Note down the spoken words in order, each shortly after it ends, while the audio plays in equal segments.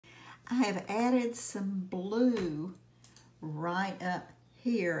I have added some blue right up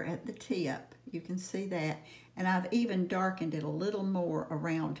here at the tip. You can see that. And I've even darkened it a little more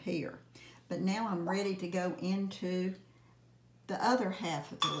around here. But now I'm ready to go into the other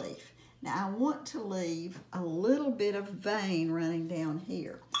half of the leaf. Now I want to leave a little bit of vein running down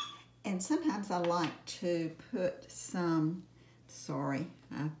here. And sometimes I like to put some, sorry,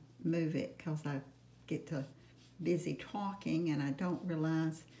 I move it because I get to busy talking and I don't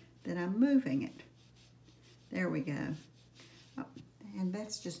realize that I'm moving it. There we go. Oh, and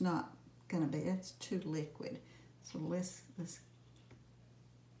that's just not gonna be, that's too liquid. So let's I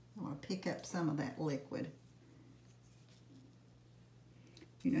want to pick up some of that liquid.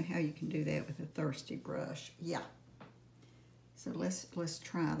 You know how you can do that with a thirsty brush. Yeah. So let's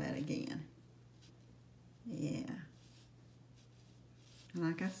try that again. Yeah.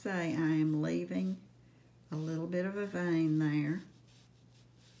 Like I say, I am leaving a little bit of a vein there.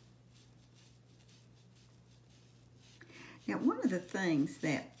 Now, one of the things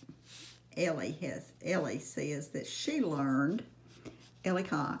that Ellie says that she learned, Ellie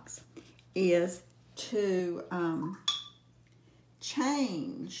Cox, is to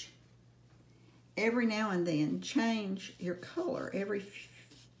change every now and then, change your color every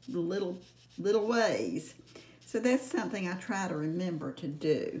little ways. So that's something I try to remember to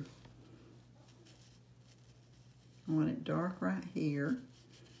do. I want it dark right here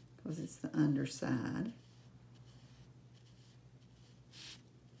because it's the underside.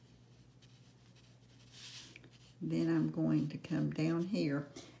 Then I'm going to come down here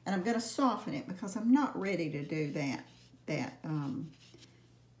and I'm going to soften it because I'm not ready to do that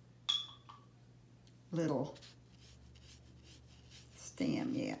little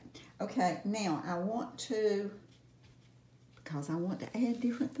stem yet. Okay, now I want to, because I want to add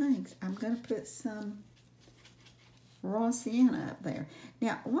different things, I'm going to put some raw sienna up there.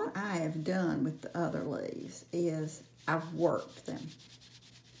 Now, what I have done with the other leaves is I've worked them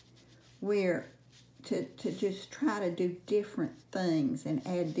where to just try to do different things and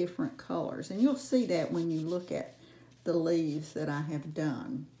add different colors. And you'll see that when you look at the leaves that I have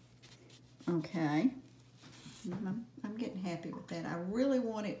done. Okay. I'm getting happy with that. I really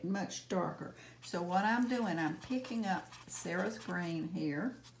want it much darker. So what I'm doing, I'm picking up Sarah's green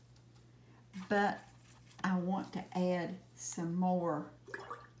here, but I want to add some more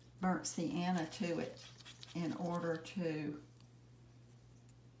burnt sienna to it in order to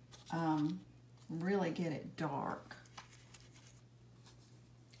really get it dark.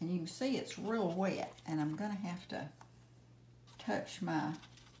 And you can see it's real wet, and I'm going to have to touch my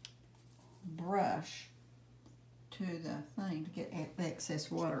brush to the thing to get the excess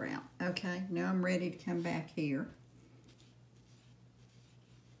water out. Okay, now I'm ready to come back here.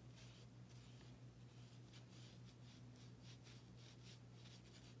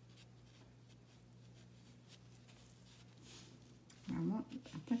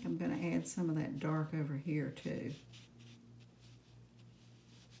 I think I'm going to add some of that dark over here too.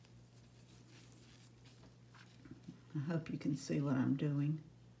 I hope you can see what I'm doing.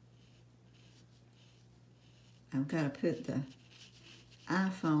 I've got to put the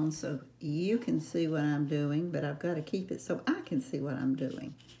iPhone so you can see what I'm doing, but I've got to keep it so I can see what I'm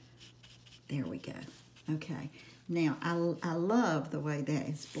doing. There we go. Okay. Now, I love the way that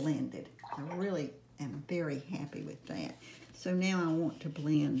is blended. I really am very happy with that. So now I want to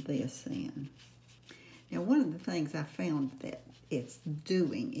blend this in. Now, one of the things I found that it's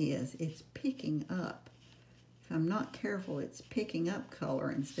doing is it's picking up. If I'm not careful, it's picking up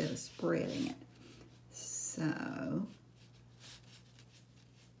color instead of spreading it. So,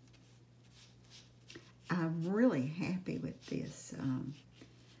 I'm really happy with this,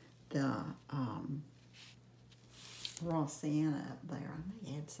 the raw sienna up there. I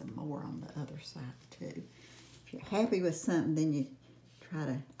may add some more on the other side too. If you're happy with something, then you try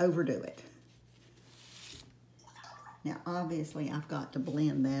to overdo it. Now, obviously, I've got to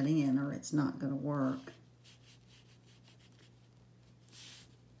blend that in or it's not going to work.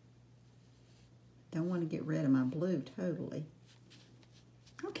 Don't want to get rid of my blue totally.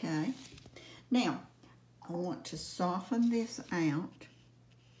 Okay. Now, I want to soften this out.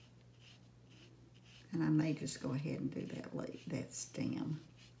 And I may just go ahead and do that stem.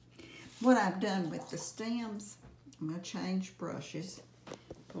 What I've done with the stems, I'm going to change brushes.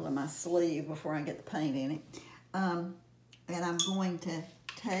 Pull in my sleeve before I get the paint in it. And I'm going to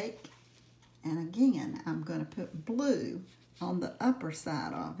take, and again, I'm going to put blue on the upper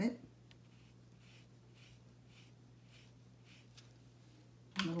side of it.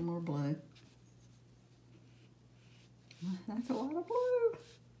 A little more blue. That's a lot of blue.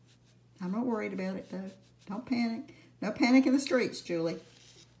 I'm not worried about it though. Don't panic. No panic in the streets, Julie.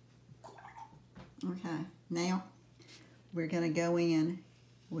 Okay, now we're going to go in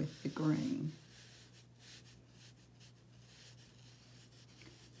with the green.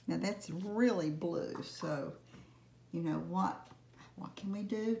 Now that's really blue, so you know what can we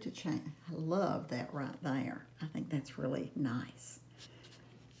do to change? I love that right there. I think that's really nice.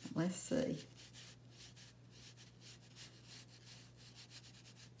 Let's see.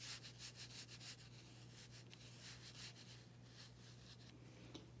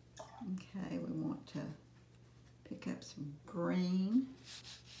 Okay, we want to pick up some green.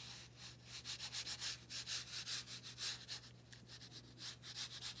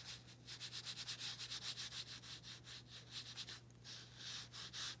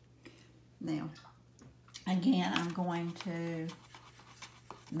 Now, again, I'm going to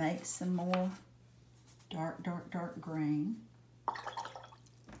make some more dark, dark, dark green.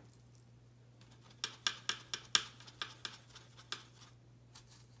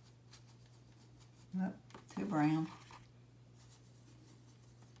 Oh, too brown.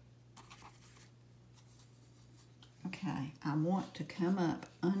 Okay, I want to come up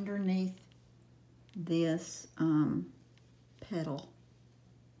underneath this petal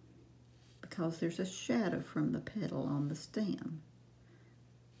because there's a shadow from the petal on the stem.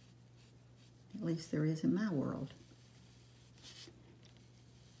 At least there is in my world.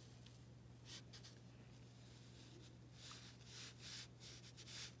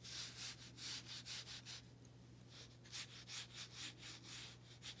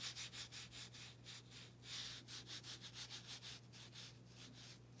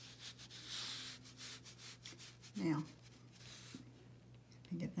 Now,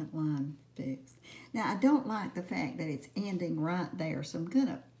 get that line fixed. Now, I don't like the fact that it's ending right there, so I'm going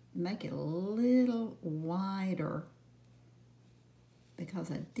to make it a little wider because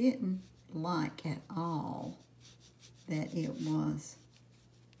I didn't like at all that it was.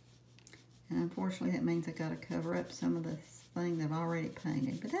 And unfortunately, that means I got to cover up some of the thing I've already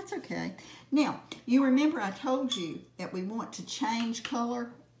painted, but that's okay. Now, you remember I told you that we want to change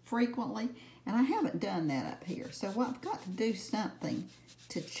color frequently, and I haven't done that up here. So I've got to do something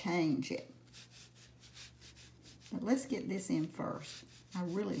to change it. But let's get this in first. I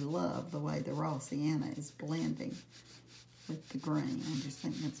really love the way the raw sienna is blending with the green. I just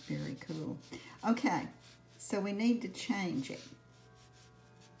think that's very cool. Okay, so we need to change it.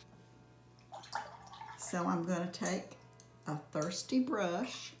 So I'm going to take a thirsty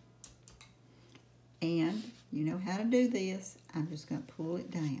brush, and you know how to do this. I'm just going to pull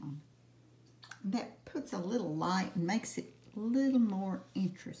it down. That puts a little light and makes it a little more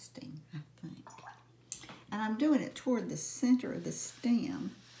interesting, I think. And I'm doing it toward the center of the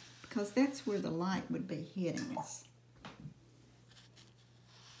stem because that's where the light would be hitting us.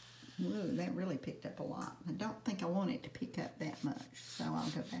 Whoa, that really picked up a lot. I don't think I want it to pick up that much, so I'll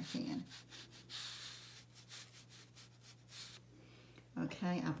go back in.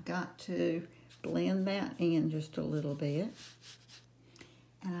 Okay, I've got to blend that in just a little bit.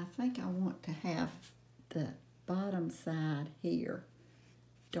 And I think I want to have the bottom side here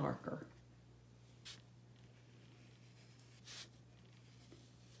darker.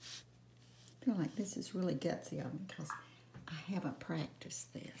 I feel like this is really gutsy of me because I haven't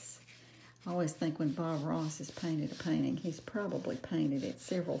practiced this. I always think when Bob Ross has painted a painting, he's probably painted it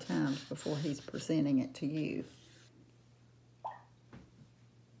several times before he's presenting it to you.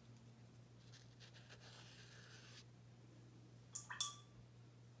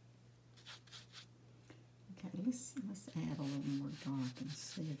 Okay, let's add a little more dark and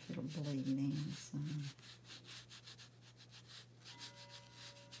see if it'll bleed in some.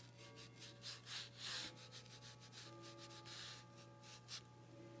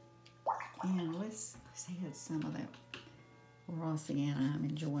 And let's add some of that raw sienna I'm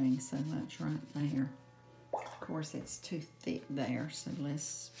enjoying so much right there. Of course, it's too thick there, so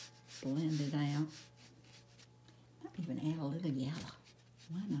let's blend it out. Might even add a little yellow.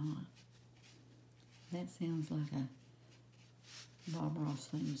 Why not? That sounds like a Bob Ross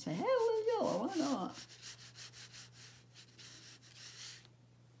thing to say, add a little yellow, why not?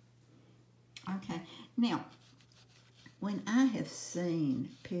 Okay, now, when I have seen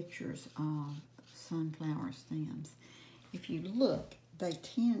pictures of sunflower stems, if you look, they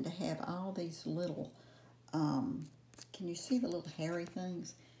tend to have all these little, can you see the little hairy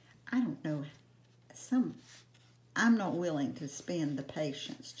things? I don't know, I'm not willing to spend the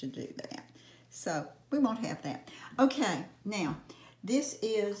patience to do that. So we won't have that. Okay, now, this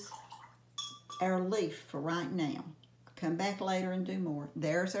is our leaf for right now. Come back later and do more.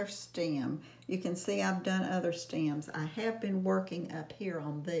 There's our stem. You can see I've done other stems. I have been working up here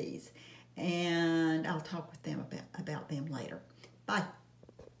on these, and I'll talk with them about them later. Bye.